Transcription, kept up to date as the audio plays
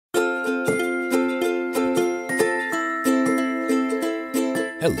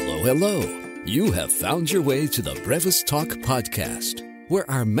Hello, hello. You have found your way to the Brevis Talk podcast, where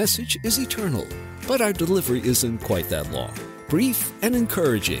our message is eternal, but our delivery isn't quite that long. Brief and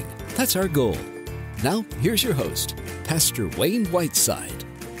encouraging. That's our goal. Now, here's your host, Pastor Wayne Whiteside.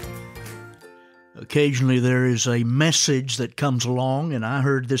 Occasionally there is a message that comes along, and I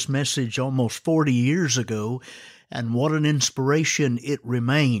heard this message almost 40 years ago, and what an inspiration it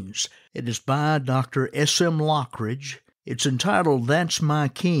remains. It is by Dr. S.M. Lockridge. It's entitled, That's My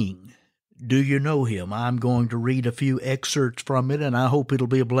King. Do you know him? I'm going to read a few excerpts from it, and I hope it'll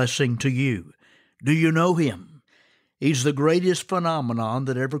be a blessing to you. Do you know him? He's the greatest phenomenon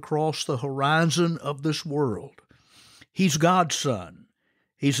that ever crossed the horizon of this world. He's God's Son.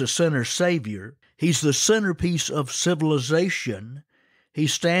 He's a sinner's Savior. He's the centerpiece of civilization. He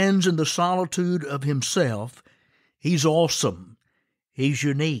stands in the solitude of himself. He's awesome. He's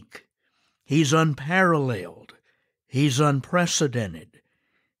unique. He's unparalleled. He's unprecedented.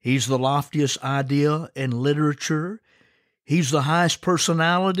 He's the loftiest idea in literature. He's the highest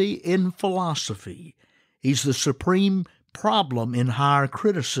personality in philosophy. He's the supreme problem in higher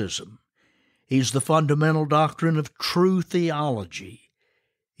criticism. He's the fundamental doctrine of true theology.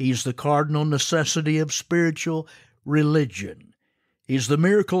 He's the cardinal necessity of spiritual religion. He's the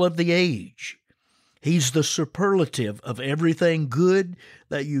miracle of the age. He's the superlative of everything good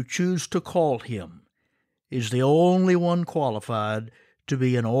that you choose to call him. He's the only one qualified to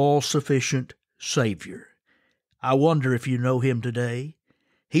be an all-sufficient Savior. I wonder if you know him today.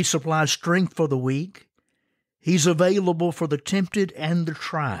 He supplies strength for the weak. He's available for the tempted and the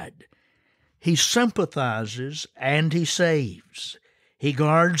tried. He sympathizes and he saves. He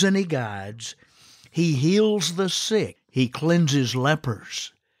guards and he guides. He heals the sick. He cleanses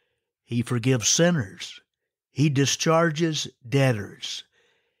lepers. He forgives sinners. He discharges debtors.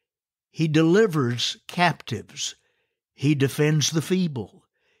 He delivers captives. He defends the feeble.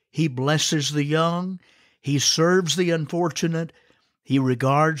 He blesses the young. He serves the unfortunate. He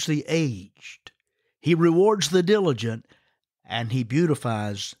regards the aged. He rewards the diligent, and he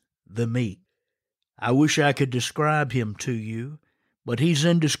beautifies the meek. I wish I could describe him to you, but he's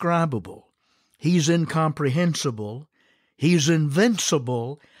indescribable. He's incomprehensible. He's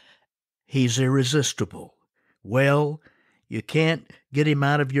invincible. He's irresistible. Well, you can't get him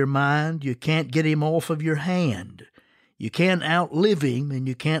out of your mind. You can't get him off of your hand. You can't outlive him, and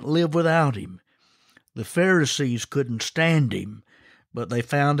you can't live without him. The Pharisees couldn't stand him, but they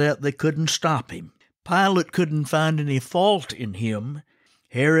found out they couldn't stop him. Pilate couldn't find any fault in him.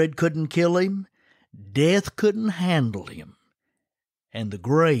 Herod couldn't kill him. Death couldn't handle him. And the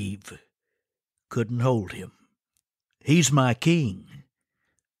grave couldn't hold him. He's my King.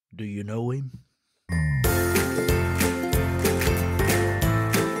 Do you know him?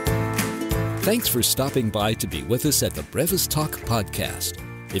 Thanks for stopping by to be with us at the Brevis Talk podcast.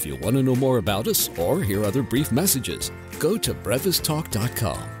 If you want to know more about us or hear other brief messages, go to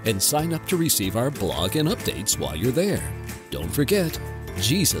brevistalk.com and sign up to receive our blog and updates while you're there. Don't forget,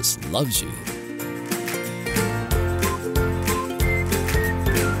 Jesus loves you.